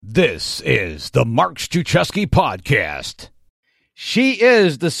This is the Mark Struczewski Podcast. She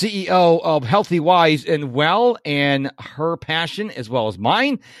is the CEO of Healthy, Wise, and Well, and her passion, as well as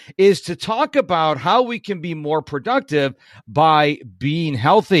mine, is to talk about how we can be more productive by being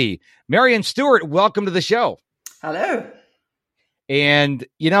healthy. Maryon, Stewart, welcome to the show. Hello. And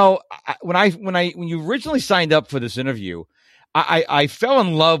when you originally signed up for this interview, I fell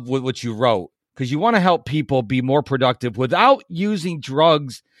in love with what you wrote, because you want to help people be more productive without using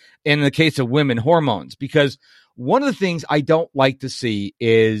drugs, in the case of women, hormones. Because one of the things I don't like to see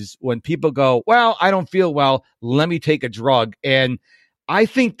is when people go, well, I don't feel well, let me take a drug. And I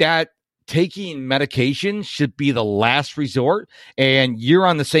think that taking medication should be the last resort. And you're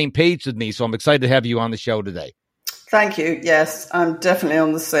on the same page with me, so I'm excited to have you on the show today. Thank you. Yes, I'm definitely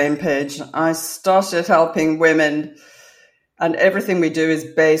on the same page. I started helping women, and everything we do is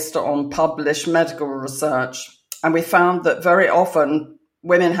based on published medical research. And we found that very often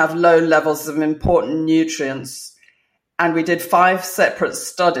women have low levels of important nutrients. And we did 5 separate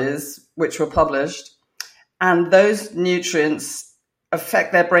studies which were published. And those nutrients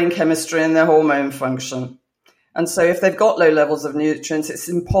affect their brain chemistry and their hormone function. And so if they've got low levels of nutrients, it's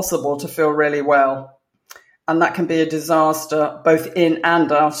impossible to feel really well. And that can be a disaster both in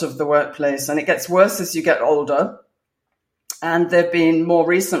and out of the workplace. And it gets worse as you get older. And there have been more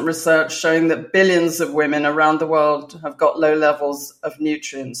recent research showing that billions of women around the world have got low levels of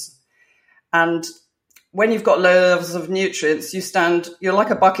nutrients. And when you've got low levels of nutrients, you're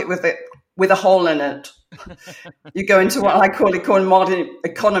like a bucket with a hole in it. You go into what I call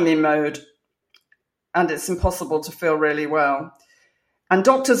economy mode, and it's impossible to feel really well. And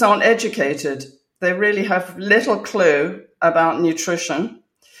doctors aren't educated. They really have little clue about nutrition.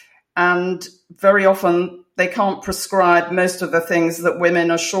 And very often they can't prescribe most of the things that women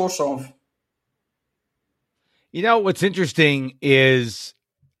are short of. You know, what's interesting is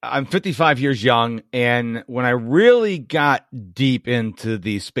I'm 55 years young, and when I really got deep into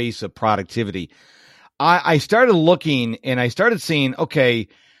the space of productivity, I started looking and I started seeing, okay,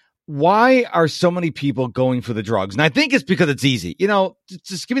 why are so many people going for the drugs? And I think it's because it's easy. You know,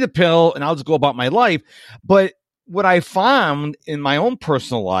 just give me the pill and I'll just go about my life. But what I found in my own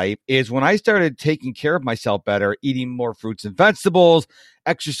personal life is when I started taking care of myself better, eating more fruits and vegetables,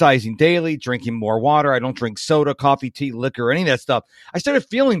 exercising daily, drinking more water. I don't drink soda, coffee, tea, liquor, any of that stuff. I started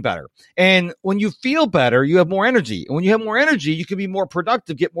feeling better. And when you feel better, you have more energy. And when you have more energy, you can be more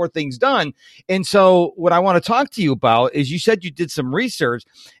productive, get more things done. And so what I want to talk to you about is, you said you did some research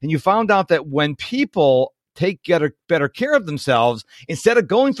and you found out that when people take better care of themselves, instead of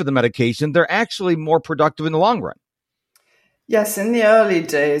going for the medication, they're actually more productive in the long run. Yes, in the early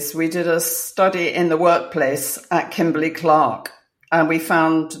days, we did a study in the workplace at Kimberly-Clark, and we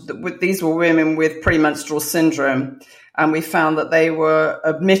found that these were women with premenstrual syndrome, and we found that they were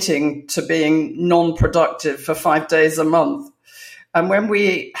admitting to being non-productive for 5 days a month. And when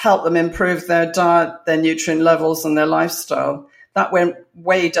we helped them improve their diet, their nutrient levels, and their lifestyle, that went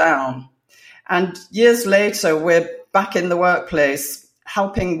way down. And years later, we're back in the workplace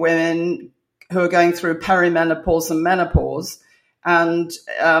helping women who are going through perimenopause and menopause, and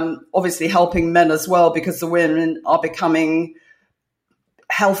obviously helping men as well, because the women are becoming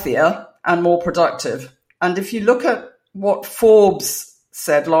healthier and more productive. And if you look at what Forbes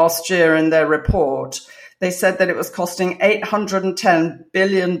said last year in their report, they said that it was costing $810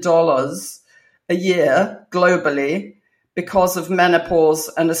 billion a year globally because of menopause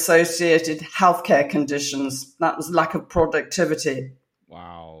and associated healthcare conditions. That was lack of productivity.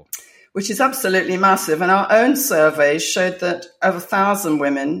 Wow. Which is absolutely massive. And our own survey showed that over 1,000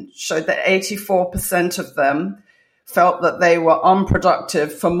 women showed that 84% of them felt that they were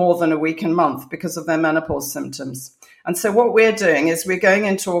unproductive for more than a week and month because of their menopause symptoms. And so what we're doing is we're going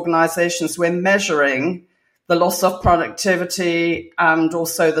into organizations, we're measuring the loss of productivity and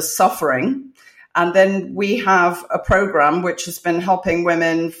also the suffering. And then we have a program which has been helping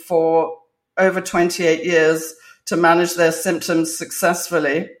women for over 28 years to manage their symptoms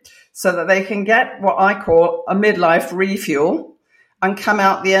successfully, so that they can get what I call a midlife refuel and come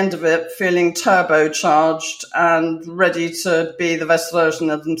out the end of it feeling turbocharged and ready to be the best version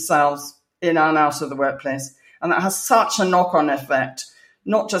of themselves in and out of the workplace. And that has such a knock-on effect,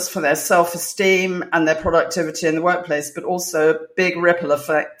 not just for their self-esteem and their productivity in the workplace, but also a big ripple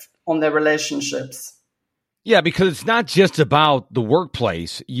effect on their relationships. Yeah, because it's not just about the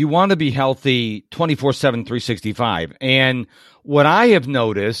workplace. You want to be healthy 24/7, 365. And what I have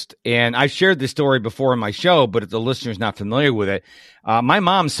noticed, and I've shared this story before in my show, but if the listener's not familiar with it, my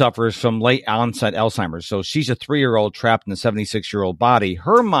mom suffers from late onset Alzheimer's. So she's a 3-year-old trapped in a 76-year-old body.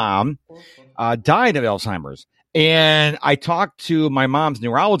 Her mom died of Alzheimer's. And I talked to my mom's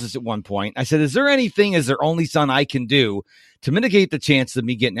neurologist at one point. I said, is there anything as their only son I can do to mitigate the chances of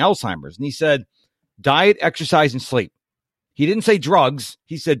me getting Alzheimer's? And he said, diet, exercise, and sleep. He didn't say drugs.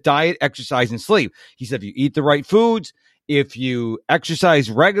 He said diet, exercise, and sleep. He said, if you eat the right foods, if you exercise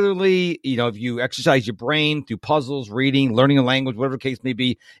regularly, if you exercise your brain through puzzles, reading, learning a language, whatever the case may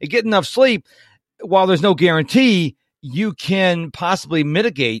be, and get enough sleep, while there's no guarantee, you can possibly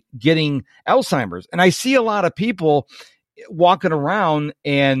mitigate getting Alzheimer's. And I see a lot of people walking around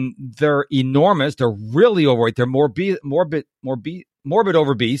and they're enormous. They're really overweight. They're morbid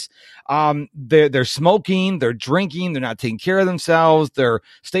obese. They're smoking, they're drinking, they're not taking care of themselves. They're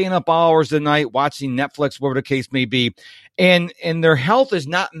staying up hours at night, watching Netflix, whatever the case may be. And their health is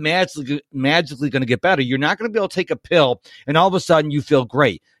not magically going to get better. You're not going to be able to take a pill and all of a sudden you feel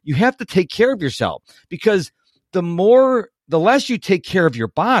great. You have to take care of yourself, because the less you take care of your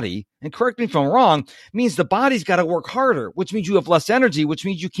body, and correct me if I'm wrong, means the body's got to work harder, which means you have less energy, which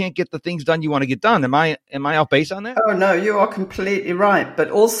means you can't get the things done you want to get done. Am I off base on that? Oh, no, you are completely right. But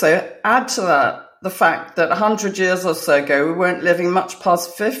also add to that the fact that 100 years or so ago, we weren't living much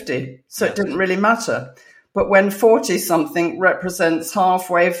past 50. So it didn't really matter. But when 40-something represents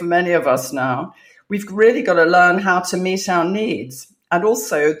halfway for many of us now, we've really got to learn how to meet our needs. And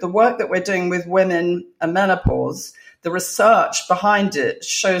also the work that we're doing with women and menopause, the research behind it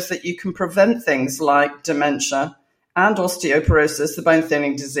shows that you can prevent things like dementia and osteoporosis, the bone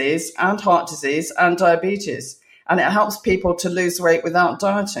thinning disease, and heart disease and diabetes. And it helps people to lose weight without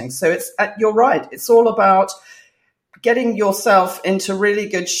dieting. So you're right. It's all about getting yourself into really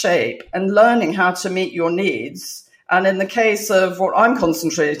good shape and learning how to meet your needs. And in the case of what I'm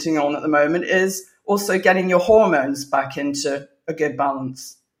concentrating on at the moment is also getting your hormones back into a good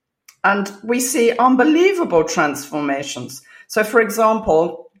balance. And we see unbelievable transformations. So, for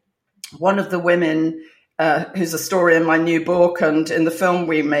example, one of the women who's a story in my new book and in the film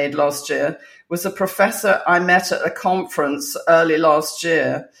we made last year was a professor I met at a conference early last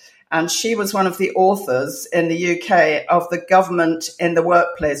year. And she was one of the authors in the UK of the Government in the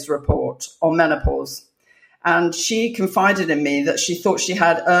Workplace report on menopause. And she confided in me that she thought she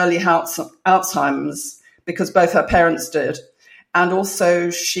had early Alzheimer's because both her parents did. And also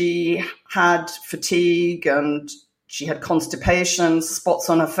she had fatigue and she had constipation, spots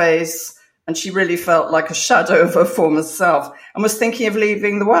on her face, and she really felt like a shadow of her former self and was thinking of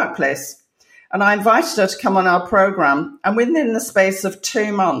leaving the workplace. And I invited her to come on our program, and within the space of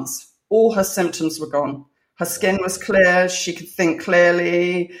 2 months, all her symptoms were gone. Her skin was clear, she could think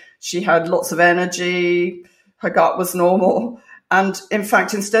clearly, she had lots of energy, her gut was normal. And in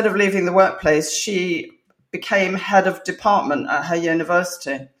fact, instead of leaving the workplace, she became head of department at her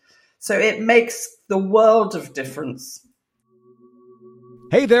university. So it makes the world of difference.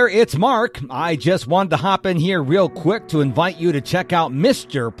 Hey there, it's Mark. I just wanted to hop in here real quick to invite you to check out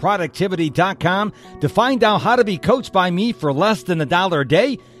MrProductivity.com to find out how to be coached by me for less than $1 a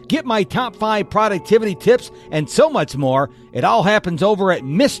day. Get my top 5 productivity tips and so much more. It all happens over at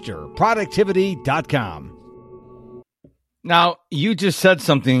MrProductivity.com. Now, you just said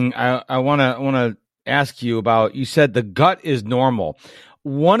something I want to ask you about. You said the gut is normal.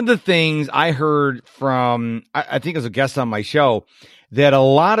 One of the things I heard from, I think as a guest on my show, that a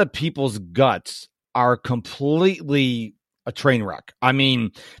lot of people's guts are completely a train wreck. I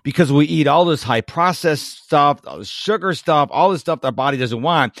mean, because we eat all this high processed stuff, all this sugar stuff, all this stuff that our body doesn't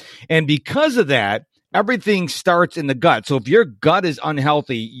want. And because of that, everything starts in the gut. So if your gut is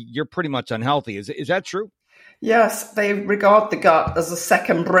unhealthy, you're pretty much unhealthy. Is that true? Yes, they regard the gut as a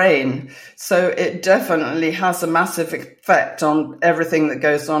second brain. So it definitely has a massive effect on everything that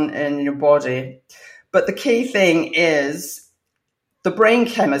goes on in your body. But the key thing is the brain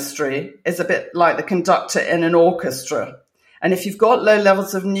chemistry is a bit like the conductor in an orchestra. And if you've got low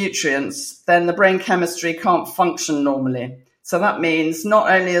levels of nutrients, then the brain chemistry can't function normally. So that means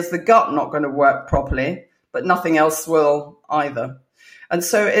not only is the gut not going to work properly, but nothing else will either. And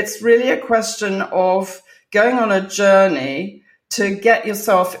so it's really a question of going on a journey to get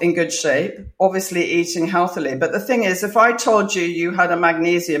yourself in good shape, obviously eating healthily. But the thing is, if I told you had a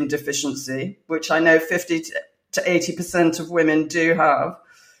magnesium deficiency, which I know 50 to 80% of women do have,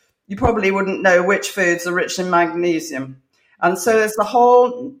 you probably wouldn't know which foods are rich in magnesium. And so there's the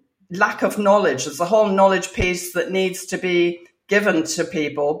whole lack of knowledge. There's a whole knowledge piece that needs to be given to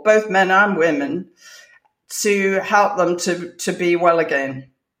people, both men and women, to help them to be well again.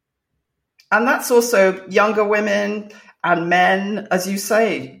 And that's also younger women and men, as you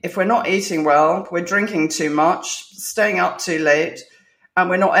say. If we're not eating well, we're drinking too much, staying up too late, and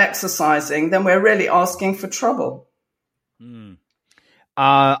we're not exercising, then we're really asking for trouble.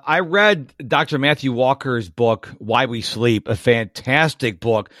 I read Dr. Matthew Walker's book, Why We Sleep, a fantastic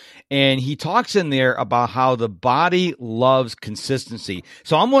book. And he talks in there about how the body loves consistency.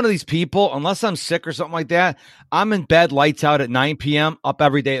 So I'm one of these people, unless I'm sick or something like that, I'm in bed, lights out at 9 p.m., up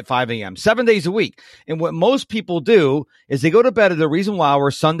every day at 5 a.m., 7 days a week. And what most people do is they go to bed at a reasonable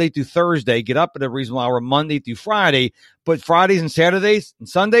hour, Sunday through Thursday, get up at a reasonable hour, Monday through Friday. But Fridays and Saturdays and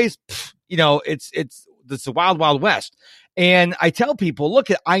Sundays, it's the wild, wild west. And I tell people, look,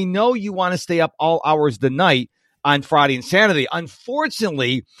 I know you want to stay up all hours of the night on Friday and Saturday.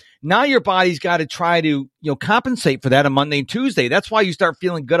 Unfortunately, now your body's got to try to, compensate for that on Monday and Tuesday. That's why you start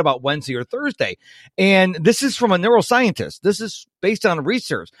feeling good about Wednesday or Thursday. And this is from a neuroscientist. This is based on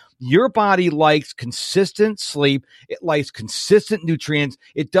research. Your body likes consistent sleep. It likes consistent nutrients.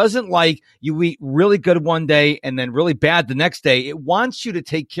 It doesn't like you eat really good one day and then really bad the next day. It wants you to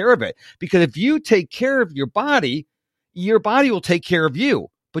take care of it, because if you take care of your body will take care of you,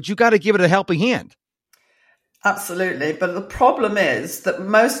 but you got to give it a helping hand. Absolutely. But the problem is that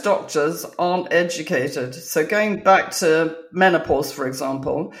most doctors aren't educated. So going back to menopause, for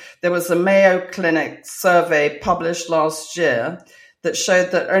example, there was a Mayo Clinic survey published last year that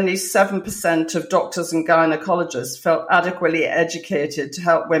showed that only 7% of doctors and gynecologists felt adequately educated to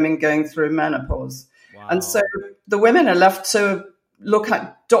help women going through menopause. Wow. And so the women are left to look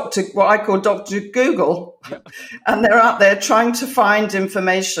at what I call Dr. Google. Yep. And they're out there trying to find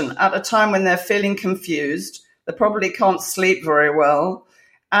information at a time when they're feeling confused. They probably can't sleep very well.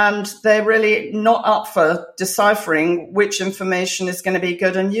 And they're really not up for deciphering which information is going to be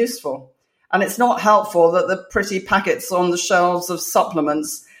good and useful. And it's not helpful that the pretty packets on the shelves of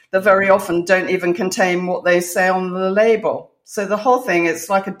supplements that very often don't even contain what they say on the label. So the whole thing is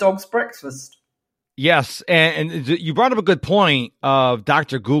like a dog's breakfast. Yes, and you brought up a good point of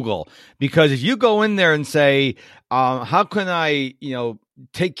Dr. Google, because if you go in there and say, how can I,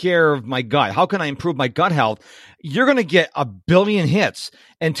 take care of my gut? How can I improve my gut health? You're going to get a billion hits.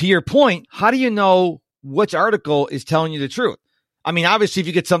 And to your point, how do you know which article is telling you the truth? I mean, obviously, if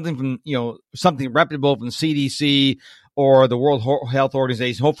you get something from, something reputable from the CDC or the World Health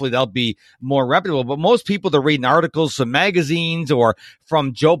Organization, hopefully they'll be more reputable. But most people, they're reading articles from magazines or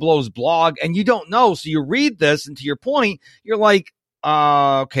from Joe Blow's blog, and you don't know. So you read this, and to your point, you're like,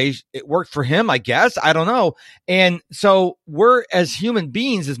 okay, it worked for him, I guess. I don't know. And so we're, as human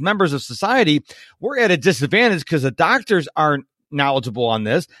beings, as members of society, we're at a disadvantage because the doctors aren't knowledgeable on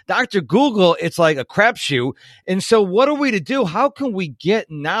this. Dr. Google, it's like a crapshoot. And so what are we to do? How can we get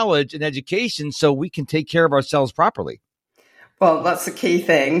knowledge and education so we can take care of ourselves properly? Well, that's the key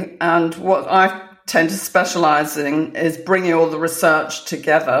thing. And what I tend to specialize in is bringing all the research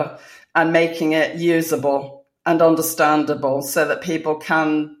together and making it usable and understandable so that people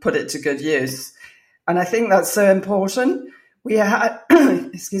can put it to good use. And I think that's so important. We had,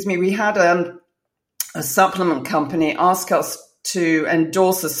 we had a supplement company ask us to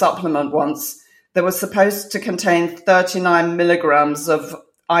endorse a supplement once that was supposed to contain 39 milligrams of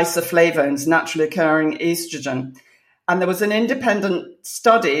isoflavones, naturally occurring estrogen. And there was an independent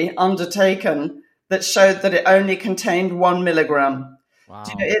study undertaken that showed that it only contained 1 milligram. Wow.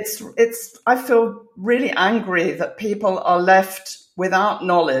 I feel really angry that people are left without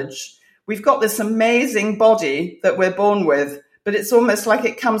knowledge. We've got this amazing body that we're born with, but it's almost like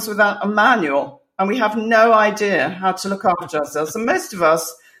it comes without a manual. And we have no idea how to look after ourselves. And most of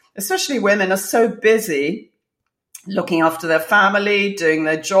us, especially women, are so busy looking after their family, doing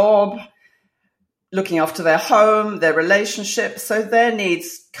their job, looking after their home, their relationships. So their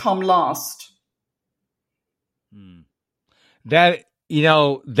needs come last. That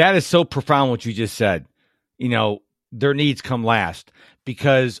is so profound what you just said. Their needs come last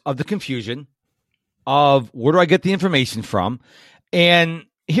because of the confusion of where do I get the information from? And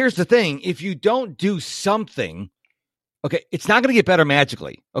here's the thing. If you don't do something, okay, it's not going to get better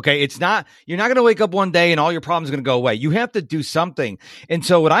magically. Okay. You're not going to wake up one day and all your problems are going to go away. You have to do something. And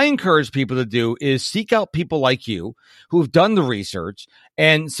so what I encourage people to do is seek out people like you who've done the research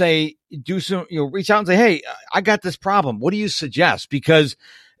and say, reach out and say, hey, I got this problem. What do you suggest? Because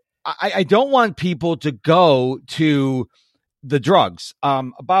I don't want people to go to the drugs.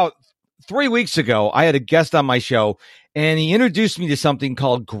 About 3 weeks ago, I had a guest on my show, and he introduced me to something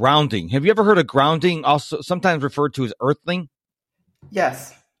called grounding. Have you ever heard of grounding, also sometimes referred to as earthling?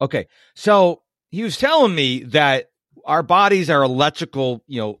 Yes. Okay. So he was telling me that our bodies are electrical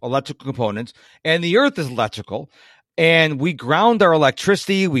components, and the earth is electrical, and we ground our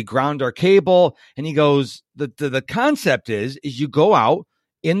electricity, we ground our cable. And he goes, the concept is you go out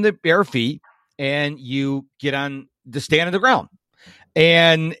in the bare feet and you get on the stand on the ground.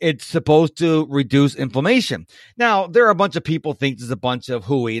 and it's supposed to reduce inflammation. Now, there are a bunch of people think there's a bunch of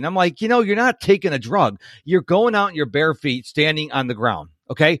hooey, and I'm like, you're not taking a drug. You're going out in your bare feet, standing on the ground.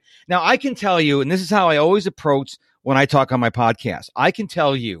 Okay. Now, I can tell you, and this is how I always approach when I talk on my podcast, I can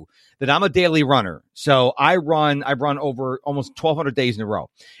tell you that I'm a daily runner. So I've run over almost 1,200 days in a row.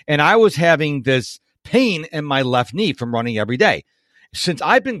 And I was having this pain in my left knee from running every day. Since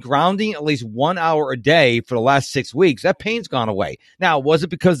I've been grounding at least 1 hour a day for the last 6 weeks, that pain's gone away. Now, was it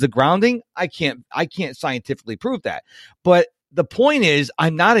because of the grounding? I can't scientifically prove that. But the point is,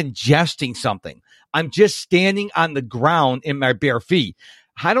 I'm not ingesting something. I'm just standing on the ground in my bare feet.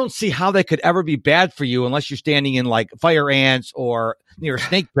 I don't see how that could ever be bad for you unless you're standing in like fire ants or near a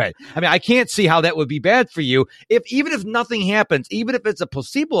snake pit. I mean, I can't see how that would be bad for you. Even if nothing happens, even if it's a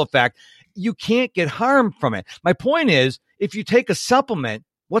placebo effect, you can't get harmed from it. My point is, if you take a supplement,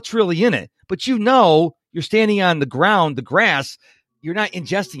 what's really in it? But you're standing on the ground, the grass, you're not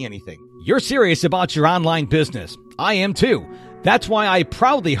ingesting anything. You're serious about your online business. I am too. That's why I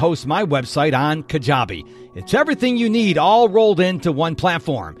proudly host my website on Kajabi. It's everything you need all rolled into one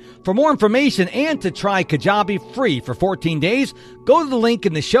platform. For more information and to try Kajabi free for 14 days, go to the link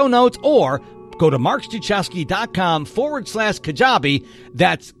in the show notes or go to markstruczewski.com/Kajabi.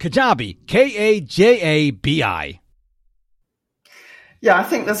 That's Kajabi, Kajabi. Yeah, I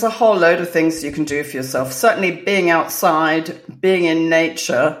think there's a whole load of things you can do for yourself. Certainly being outside, being in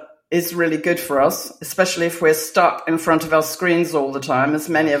nature is really good for us, especially if we're stuck in front of our screens all the time, as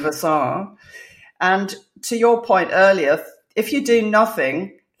many of us are. And to your point earlier, if you do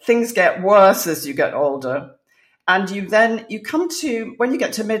nothing, things get worse as you get older. And you come to, when you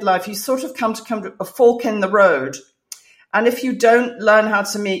get to midlife, you sort of come to a fork in the road. And if you don't learn how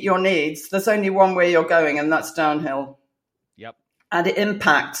to meet your needs, there's only one way you're going, and that's downhill. Yep. And it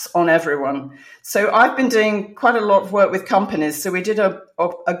impacts on everyone. So I've been doing quite a lot of work with companies. So we did a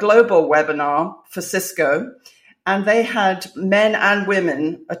global webinar for Cisco, and they had men and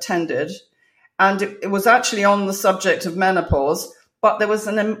women attended. And it was actually on the subject of menopause, but there was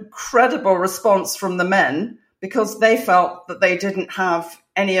an incredible response from the men because they felt that they didn't have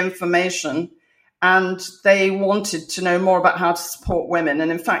any information and they wanted to know more about how to support women.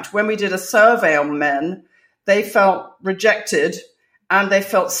 And in fact, when we did a survey on men, they felt rejected and they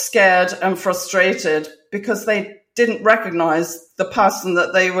felt scared and frustrated because they didn't recognize the person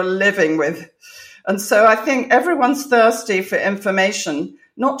that they were living with. And so I think everyone's thirsty for information,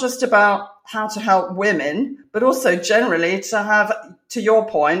 not just about how to help women, but also generally to have, to your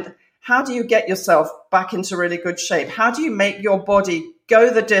point, how do you get yourself back into really good shape? How do you make your body go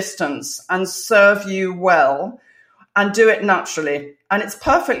the distance and serve you well and do it naturally? And it's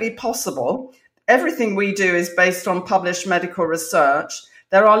perfectly possible. Everything we do is based on published medical research.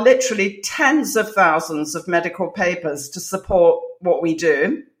 There are literally tens of thousands of medical papers to support what we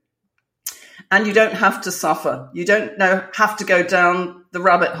do. And you don't have to suffer. You don't have to go down the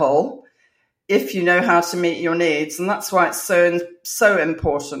rabbit hole if you know how to meet your needs. And that's why it's so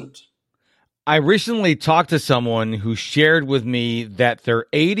important. I recently talked to someone who shared with me that their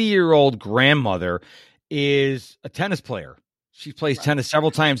 80-year-old grandmother is a tennis player. She plays tennis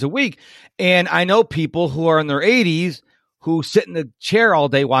several times a week. And I know people who are in their 80s who sit in the chair all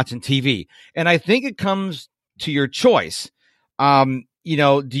day watching TV. And I think it comes to your choice. Do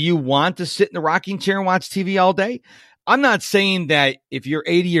you want to sit in the rocking chair and watch TV all day? I'm not saying that if you're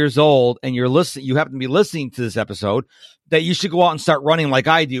 80 years old and you happen to be listening to this episode, that you should go out and start running like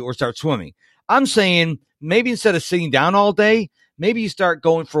I do or start swimming. I'm saying maybe instead of sitting down all day, maybe you start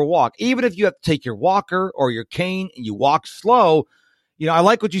going for a walk. Even if you have to take your walker or your cane and you walk slow, I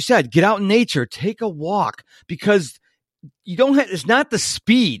like what you said. Get out in nature, take a walk, because it's not the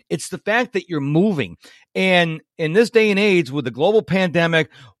speed. It's the fact that you're moving. And in this day and age with the global pandemic,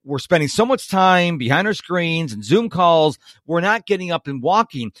 we're spending so much time behind our screens and Zoom calls. We're not getting up and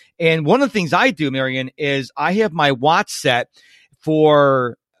walking. And one of the things I do, Maryon, is I have my watch set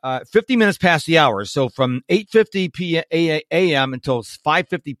for 50 minutes past the hour. So from 8:50 a.m. until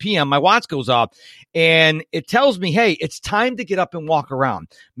 5:50 p.m., my watch goes off and it tells me, hey, it's time to get up and walk around.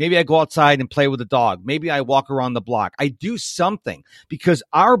 Maybe I go outside and play with the dog. Maybe I walk around the block. I do something because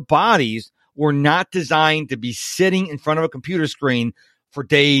our bodies were not designed to be sitting in front of a computer screen for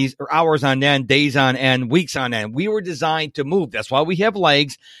days or hours on end, days on end, weeks on end. We were designed to move. That's why we have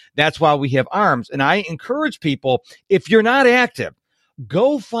legs. That's why we have arms. And I encourage people, if you're not active,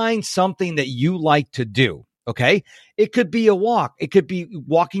 go find something that you like to do. Okay. It could be a walk. It could be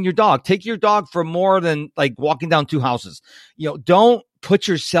walking your dog. Take your dog for more than like walking down 2 houses. Don't put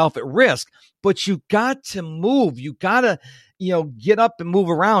yourself at risk, but you got to move. You got to, get up and move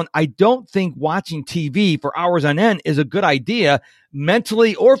around. I don't think watching TV for hours on end is a good idea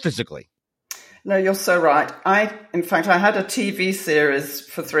mentally or physically. No, you're so right. In fact, I had a TV series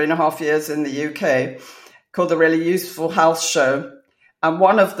for 3.5 years in the UK called The Really Useful Health Show. And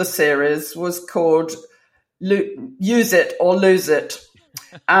one of the series was called Use It or Lose It.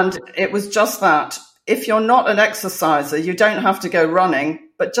 And it was just that. If you're not an exerciser, you don't have to go running,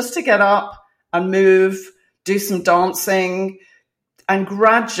 but just to get up and move, do some dancing, and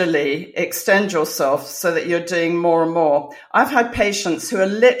gradually extend yourself so that you're doing more and more. I've had patients who are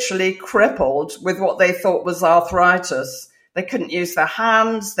literally crippled with what they thought was arthritis. They couldn't use their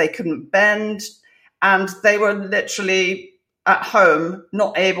hands, they couldn't bend, and they were literally at home,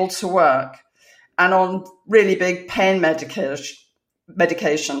 not able to work, and on really big pain medication.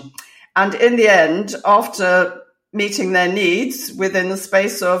 And in the end, after meeting their needs within the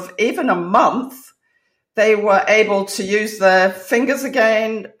space of even a month, they were able to use their fingers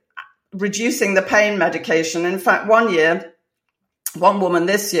again, reducing the pain medication. In fact, one woman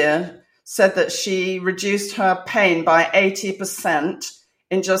this year said that she reduced her pain by 80%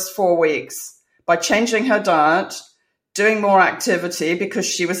 in just 4 weeks by changing her diet, doing more activity because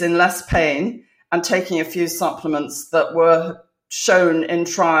she was in less pain, and taking a few supplements that were shown in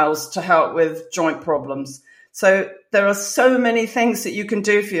trials to help with joint problems. So there are so many things that you can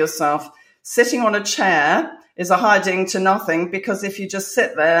do for yourself. Sitting on a chair is a hiding to nothing, because if you just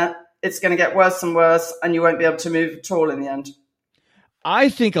sit there, it's going to get worse and worse, and you won't be able to move at all in the end. I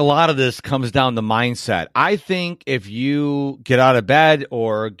think a lot of this comes down to mindset. I think if you get out of bed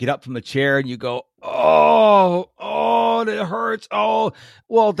or get up from a chair and you go, oh, it hurts. Oh,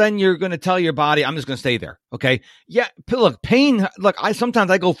 well, then you're going to tell your body, I'm just going to stay there. Okay. Yeah. Look, pain. Look, sometimes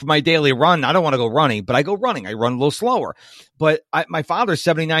I go for my daily run. I don't want to go running, but I go running. I run a little slower. But my father's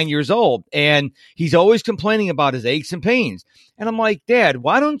 79 years old, and he's always complaining about his aches and pains. And I'm like, Dad,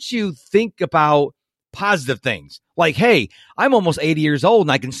 why don't you think about positive things? Like, hey, I'm almost 80 years old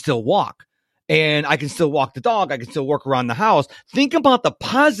and I can still walk. And I can still walk the dog. I can still work around the house. Think about the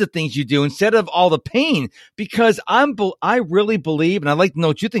positive things you do instead of all the pain, because I really believe, and I'd like to know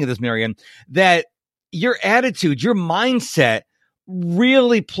what you think of this, Maryon, that your attitude, your mindset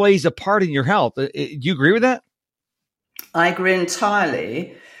really plays a part in your health. Do you agree with that? I agree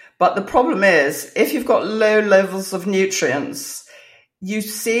entirely. But the problem is, if you've got low levels of nutrients, you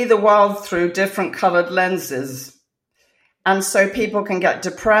see the world through different colored lenses. And so people can get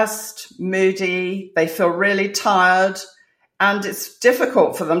depressed, moody, they feel really tired, and it's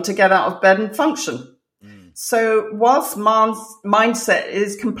difficult for them to get out of bed and function. So whilst mindset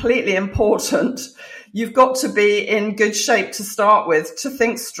is completely important, you've got to be in good shape to start with to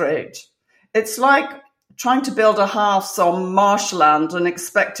think straight. It's like trying to build a house on marshland and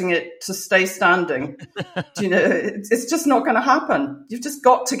expecting it to stay standing. It's just not going to happen. You've just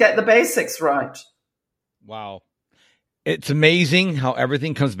got to get the basics right. Wow. It's amazing how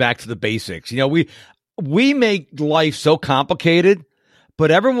everything comes back to the basics. We make life so complicated, but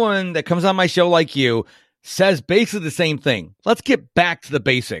everyone that comes on my show like you says basically the same thing. Let's get back to the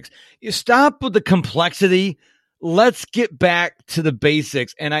basics. You stop with the complexity. Let's get back to the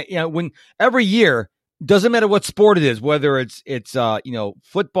basics. And when every year, doesn't matter what sport it is, whether it's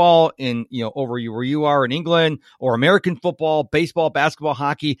football in, over where you are in England, or American football, baseball, basketball,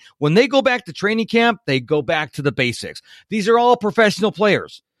 hockey. When they go back to training camp, they go back to the basics. These are all professional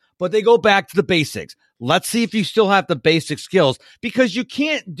players, but they go back to the basics. Let's see if you still have the basic skills, because you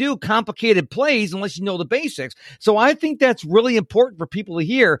can't do complicated plays unless you know the basics. So I think that's really important for people to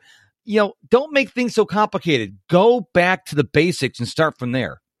hear. Don't make things so complicated. Go back to the basics and start from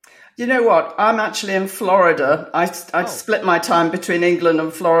there. You know what? I'm actually in Florida. I split my time between England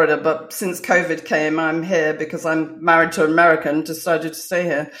and Florida, but since COVID came, I'm here because I'm married to an American, decided to stay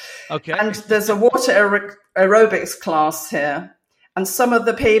here. Okay. And there's a water aerobics class here. And some of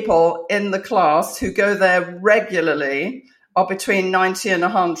the people in the class who go there regularly are between 90 and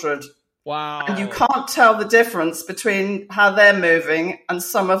 100. Wow. And you can't tell the difference between how they're moving and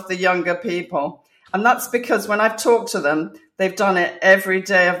some of the younger people. And that's because when I've talked to them, they've done it every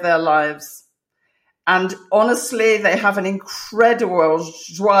day of their lives. And honestly, they have an incredible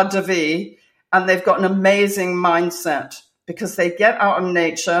joie de vivre, and they've got an amazing mindset because they get out in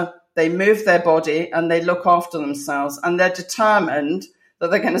nature, they move their body, and they look after themselves. And they're determined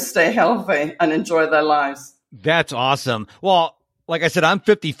that they're going to stay healthy and enjoy their lives. That's awesome. Well, like I said, I'm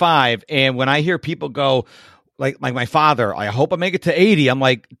 55. And when I hear people go, like my father, I hope I make it to 80. I'm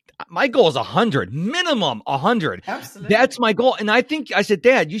like, my goal is 100, minimum 100. Absolutely. That's my goal. And I said,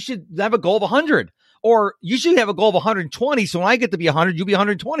 Dad, you should have a goal of 100 Or you should have a goal of 120. So when I get to be 100, you'll be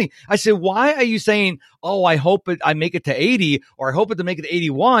 120. I said, why are you saying, oh, I hope I make it to 80 or I hope it to make it to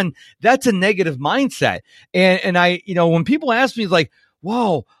 81? That's a negative mindset. And I, when people ask me like,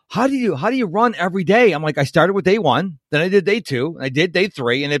 whoa, how do you run every day? I'm like, I started with day 1, then I did day 2, and I did day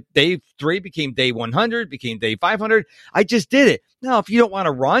 3, and day 3 became day 100, became day 500. I just did it. Now, if you don't want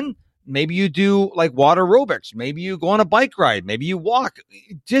to run, maybe you do like water aerobics. Maybe you go on a bike ride. Maybe you walk.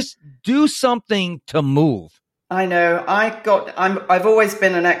 Just do something to move. I know. I've always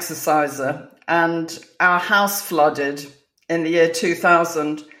been an exerciser, and our house flooded in the year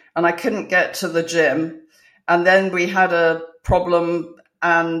 2000, and I couldn't get to the gym. And then we had a problem,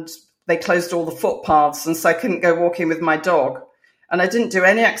 and they closed all the footpaths, and so I couldn't go walking with my dog. And I didn't do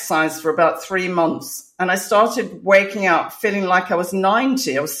any exercise for about 3 months. And I started waking up feeling like I was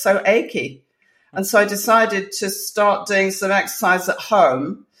 90. I was so achy. And so I decided to start doing some exercise at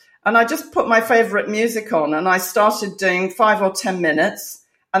home. And I just put my favorite music on, and I started doing 5 or 10 minutes.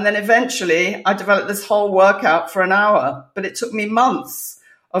 And then eventually I developed this whole workout for an hour. But it took me months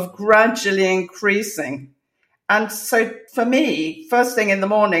of gradually increasing. And so for me, first thing in the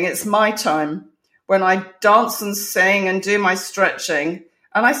morning, it's my time when I dance and sing and do my stretching,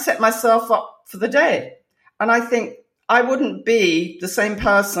 and I set myself up for the day. And I think I wouldn't be the same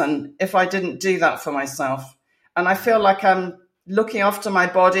person if I didn't do that for myself. And I feel like I'm looking after my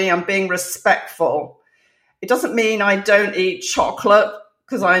body, I'm being respectful. It doesn't mean I don't eat chocolate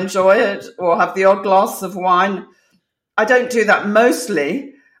because I enjoy it or have the odd glass of wine. I don't do that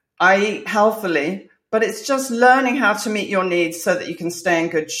mostly. I eat healthily. But it's just learning how to meet your needs so that you can stay in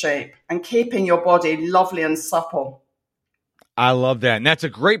good shape and keeping your body lovely and supple. I love that. And that's a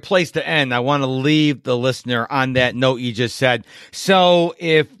great place to end. I want to leave the listener on that note you just said. So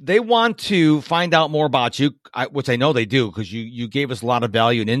if they want to find out more about you, which I know they do because you gave us a lot of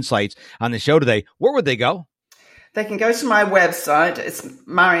value and insights on the show today, where would they go? They can go to my website. It's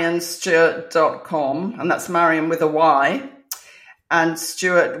maryonstewart.com, and that's Maryon with a Y and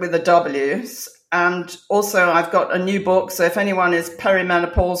Stewart with a W. And also I've got a new book. So if anyone is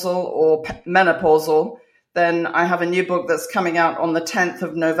perimenopausal or menopausal, then I have a new book that's coming out on the 10th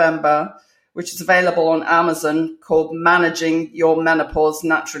of November, which is available on Amazon, called Managing Your Menopause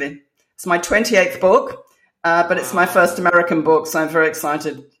Naturally. It's my 28th book, but it's my first American book, so I'm very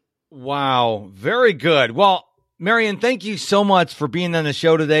excited. Wow. Very good. Well, Maryon, thank you so much for being on the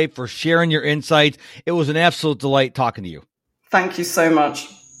show today, for sharing your insights. It was an absolute delight talking to you. Thank you so much.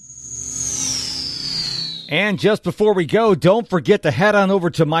 And just before we go, don't forget to head on over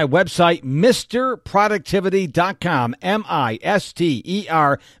to my website, MrProductivity.com,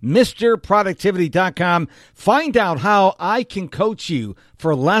 M-I-S-T-E-R, MrProductivity.com. Find out how I can coach you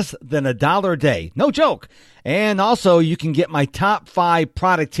for less than $1 a day. No joke. And also, you can get my top 5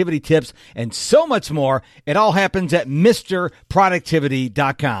 productivity tips and so much more. It all happens at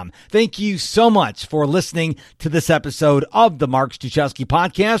MrProductivity.com. Thank you so much for listening to this episode of the Mark Struczewski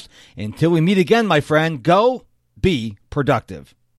Podcast. Until we meet again, my friend, go be productive.